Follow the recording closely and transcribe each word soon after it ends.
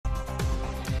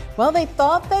Well, they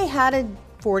thought they had a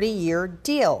 40-year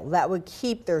deal that would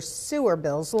keep their sewer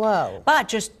bills low. But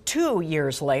just 2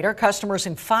 years later, customers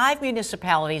in 5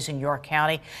 municipalities in York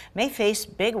County may face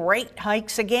big rate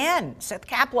hikes again. Seth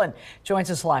Kaplan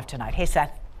joins us live tonight. Hey,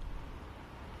 Seth.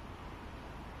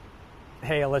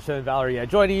 Hey, Alicia and Valerie,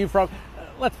 joining you from,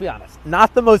 let's be honest,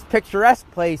 not the most picturesque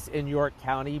place in York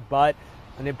County, but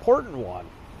an important one.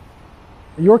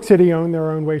 York City owned their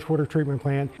own wastewater treatment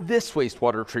plant. This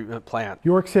wastewater treatment plant.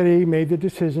 York City made the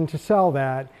decision to sell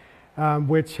that,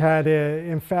 which had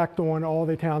an effect on all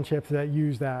the townships that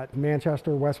use that.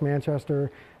 Manchester, West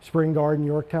Manchester, Spring Garden,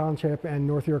 York Township, and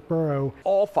North York Borough.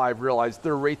 All 5 realized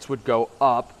their rates would go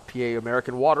up. PA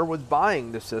American Water was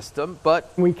buying the system,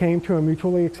 but we came to a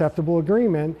mutually acceptable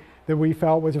agreement that we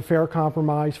felt was a fair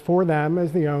compromise for them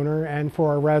as the owner and for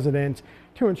our residents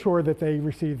to ensure that they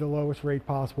receive the lowest rate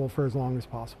possible for as long as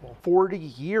possible. 40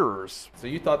 years. So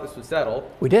you thought this was settled?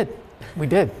 We did.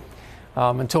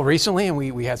 Until recently, and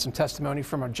we had some testimony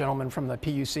from a gentleman from the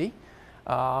PUC,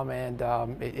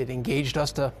 it engaged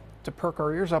us to perk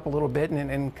our ears up a little bit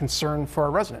and concern for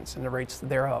our residents and the rates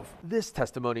thereof. This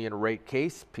testimony in a rate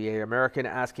case, PA American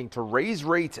asking to raise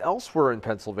rates elsewhere in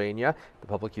Pennsylvania. The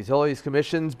Public Utilities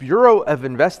Commission's Bureau of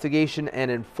Investigation and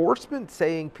Enforcement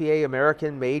saying PA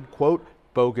American made, quote,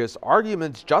 bogus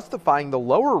arguments justifying the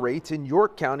lower rates in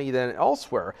York County than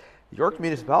elsewhere. York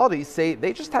municipalities say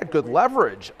they just had good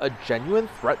leverage, a genuine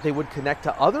threat they would connect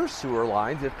to other sewer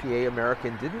lines if PA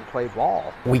American didn't play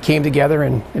ball. We came together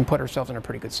and put ourselves in a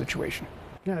pretty good situation.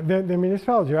 Yeah, the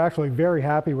municipalities are actually very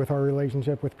happy with our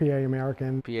relationship with PA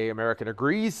American. PA American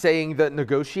agrees, saying that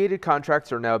negotiated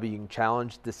contracts are now being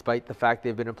challenged despite the fact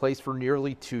they've been in place for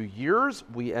nearly 2 years.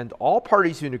 We and all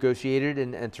parties who negotiated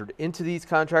and entered into these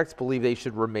contracts believe they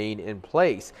should remain in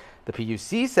place. The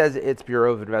PUC says its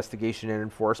Bureau of Investigation and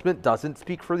Enforcement doesn't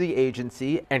speak for the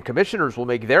agency, and commissioners will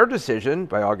make their decision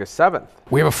by August 7th.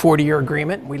 We have a 40-year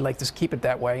agreement. We'd like to keep it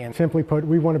that way. And simply put,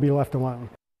 we want to be left alone.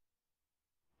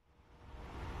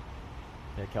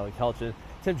 Kelly Kelchin.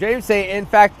 Tim James say, in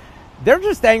fact, they're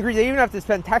just angry they even have to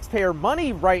spend taxpayer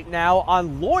money right now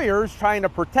on lawyers trying to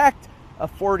protect a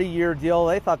 40-year deal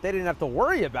they thought they didn't have to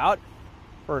worry about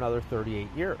for another 38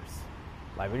 years.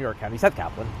 Live in York County, Seth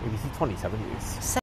Kaplan, ABC 27 News.